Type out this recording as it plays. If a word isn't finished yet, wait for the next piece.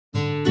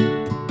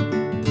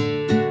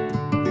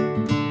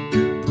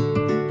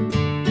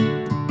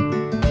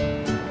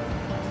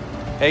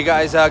Hey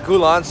guys, Goo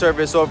Lawn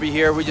service over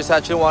here. We just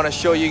actually want to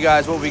show you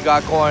guys what we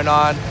got going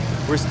on.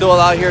 We're still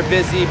out here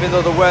busy, even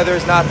though the weather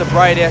is not the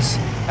brightest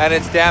and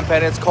it's damp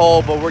and it's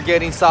cold, but we're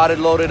getting sodded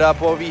loaded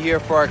up over here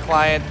for our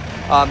client.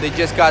 They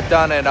just got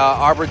done and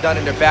arbor done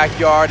in their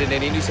backyard, and they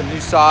need some new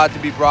sod to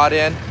be brought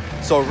in.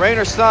 So rain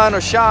or sun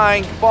or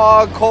shine,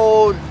 fog,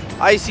 cold,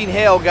 icing,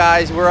 hail,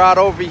 guys, we're out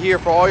over here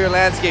for all your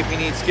landscaping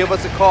needs. Give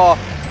us a call,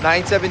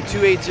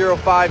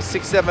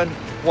 972-805-6711.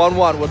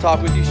 We'll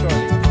talk with you shortly.